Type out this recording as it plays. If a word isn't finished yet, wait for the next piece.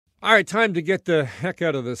All right, time to get the heck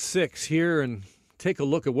out of the six here and take a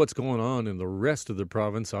look at what's going on in the rest of the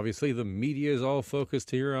province. Obviously, the media is all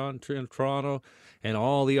focused here on Toronto, and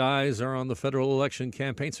all the eyes are on the federal election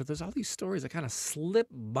campaign. So there's all these stories that kind of slip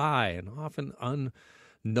by and often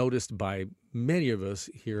unnoticed by many of us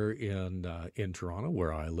here in Toronto,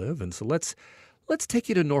 where I live. And so let's take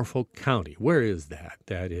you to Norfolk County. Where is that?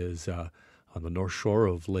 That is on the north shore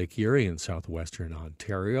of Lake Erie in southwestern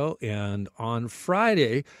Ontario. And on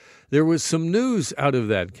Friday, there was some news out of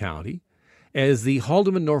that county as the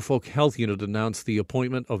Haldeman Norfolk Health Unit announced the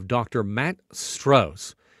appointment of Dr. Matt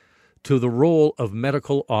Strauss to the role of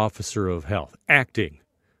Medical Officer of Health, acting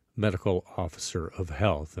Medical Officer of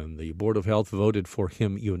Health. And the Board of Health voted for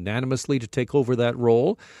him unanimously to take over that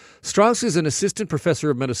role. Strauss is an assistant professor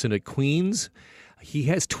of medicine at Queen's. He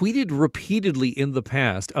has tweeted repeatedly in the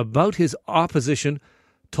past about his opposition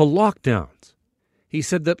to lockdowns. He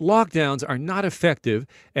said that lockdowns are not effective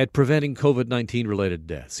at preventing COVID-19 related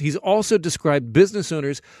deaths. He's also described business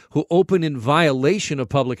owners who open in violation of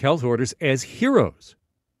public health orders as heroes.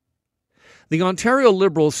 The Ontario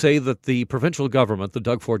Liberals say that the provincial government, the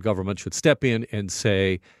Doug Ford government, should step in and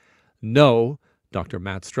say, no, Dr.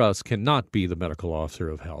 Matt Strauss cannot be the medical officer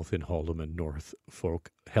of health in Haldeman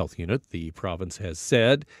Norfolk Health Unit. The province has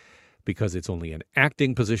said, because it's only an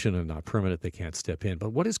acting position and not permanent, they can't step in. But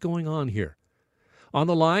what is going on here? On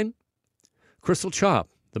the line, Crystal Chop,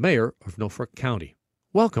 the mayor of Norfolk County.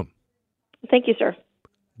 Welcome. Thank you, sir.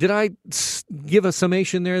 Did I give a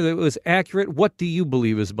summation there that was accurate? What do you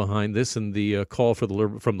believe is behind this and the call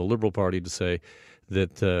from the Liberal Party to say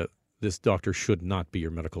that this doctor should not be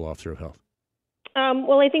your medical officer of health?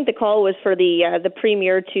 Well, I think the call was for the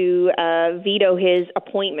premier to veto his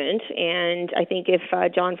appointment, and I think if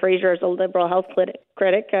John Fraser is a Liberal health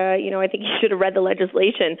critic, I think he should have read the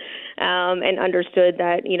legislation and understood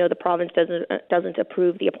that the province doesn't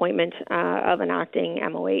approve the appointment of an acting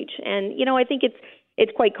MOH, and I think it's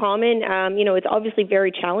quite common. It's obviously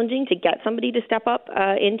very challenging to get somebody to step up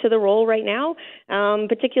into the role right now,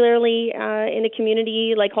 particularly in a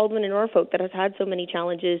community like Haldeman and Norfolk that has had so many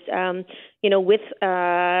challenges, with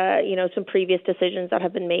some previous decisions that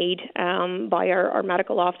have been made by our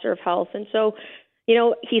medical officer of health. And so,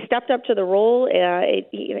 he stepped up to the role.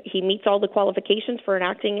 He meets all the qualifications for an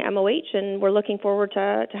acting MOH, and we're looking forward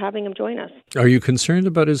to having him join us. Are you concerned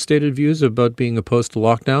about his stated views about being opposed to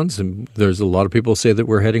lockdowns? And there's a lot of people say that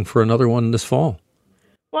we're heading for another one this fall.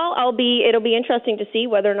 Well, it'll be interesting to see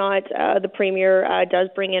whether or not the premier does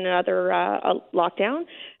bring in another lockdown.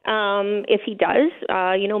 If he does,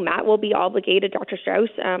 Matt will be obligated, Dr. Strauss,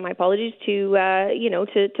 my apologies, to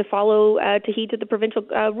follow, to heed to the provincial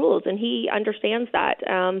rules, and he understands that.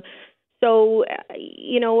 Am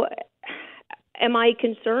I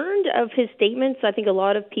concerned of his statements? I think a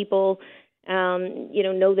lot of people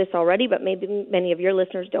know this already, but maybe many of your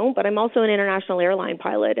listeners don't. But I'm also an international airline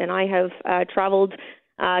pilot, and I have traveled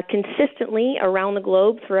consistently around the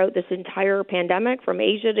globe throughout this entire pandemic, from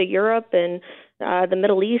Asia to Europe and the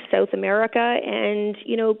Middle East, South America, and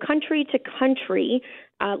country to country,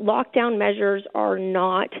 lockdown measures are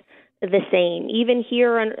not the same. Even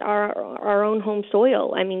here on our own home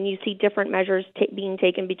soil, I mean, you see different measures being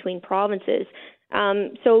taken between provinces.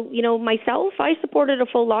 Myself, I supported a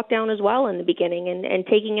full lockdown as well in the beginning and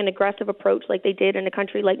taking an aggressive approach like they did in a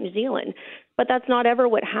country like New Zealand. But that's not ever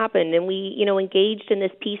what happened. And we, engaged in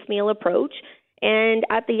this piecemeal approach. And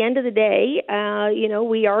at the end of the day,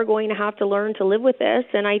 we are going to have to learn to live with this.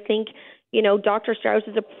 And I think, Dr.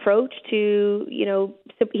 Strauss's approach to,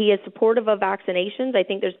 he is supportive of vaccinations. I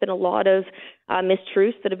think there's been a lot of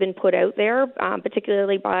mistruths that have been put out there,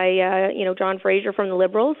 particularly by, John Fraser from the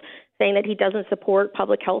Liberals, saying that he doesn't support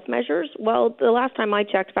public health measures. Well, the last time I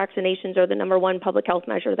checked, vaccinations are the number one public health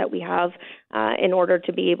measure that we have in order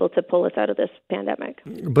to be able to pull us out of this pandemic.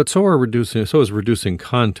 But so is reducing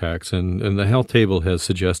contacts, and the health table has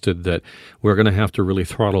suggested that we're going to have to really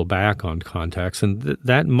throttle back on contacts, and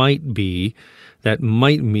that might mean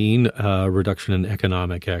a reduction in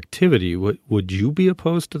economic activity. Would you be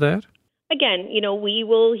opposed to that? Again, we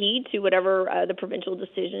will heed to whatever the provincial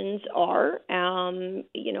decisions are.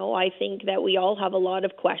 I think that we all have a lot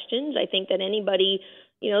of questions. I think that anybody,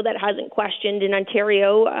 that hasn't questioned in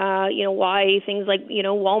Ontario, why things like,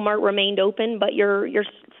 Walmart remained open, but your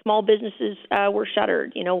small businesses were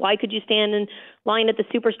shuttered. Why could you stand in line at the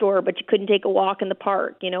superstore, but you couldn't take a walk in the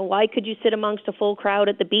park? Why could you sit amongst a full crowd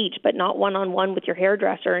at the beach, but not one-on-one with your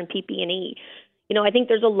hairdresser and PP&E? I think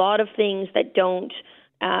there's a lot of things that don't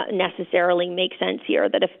necessarily make sense here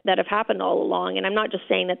that have happened all along. And I'm not just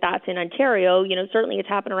saying that that's in Ontario. Certainly it's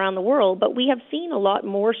happened around the world, but we have seen a lot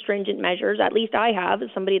more stringent measures, at least I have, as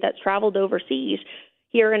somebody that's traveled overseas,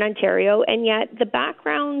 here in Ontario, and yet the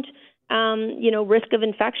background risk of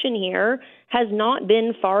infection here has not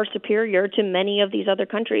been far superior to many of these other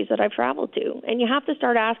countries that I've traveled to. And you have to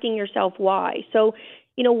start asking yourself why. So,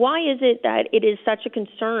 why is it that it is such a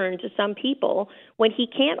concern to some people when he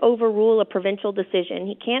can't overrule a provincial decision,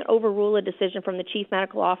 he can't overrule a decision from the Chief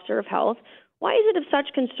Medical Officer of Health? Why is it of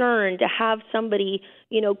such concern to have somebody,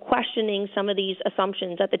 questioning some of these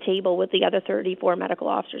assumptions at the table with the other 34 medical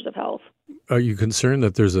officers of health? Are you concerned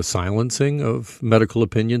that there's a silencing of medical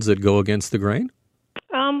opinions that go against the grain?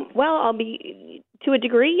 Well, I'll be to a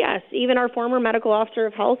degree, yes. Even our former medical officer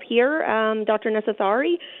of health here, Dr.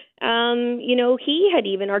 Nasathari, he had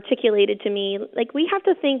even articulated to me, we have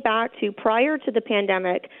to think back to prior to the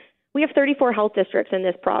pandemic. We have 34 health districts in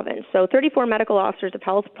this province, so 34 medical officers of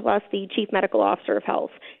health plus the chief medical officer of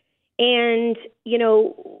health. And,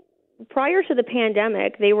 prior to the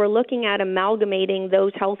pandemic, they were looking at amalgamating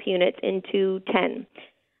those health units into 10.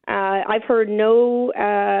 I've heard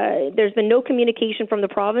there's been no communication from the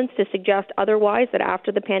province to suggest otherwise, that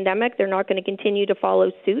after the pandemic, they're not going to continue to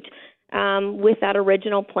follow suit with that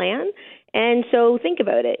original plan. And so think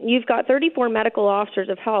about it. You've got 34 medical officers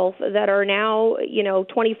of health that are now,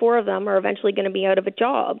 24 of them are eventually going to be out of a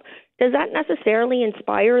job. Does that necessarily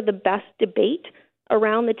inspire the best debate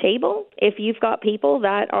around the table if you've got people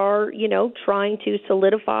that are, trying to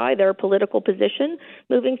solidify their political position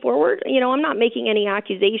moving forward? I'm not making any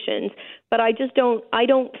accusations, but I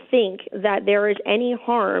don't think that there is any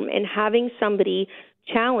harm in having somebody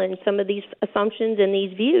challenge some of these assumptions and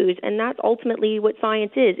these views, and that's ultimately what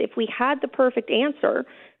science is. If we had the perfect answer,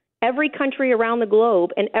 every country around the globe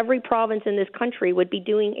and every province in this country would be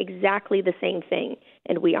doing exactly the same thing,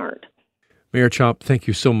 and we aren't. Mayor Chop, thank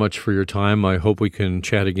you so much for your time. I hope we can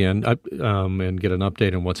chat again and get an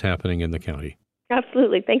update on what's happening in the county.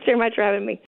 Absolutely. Thanks very much for having me.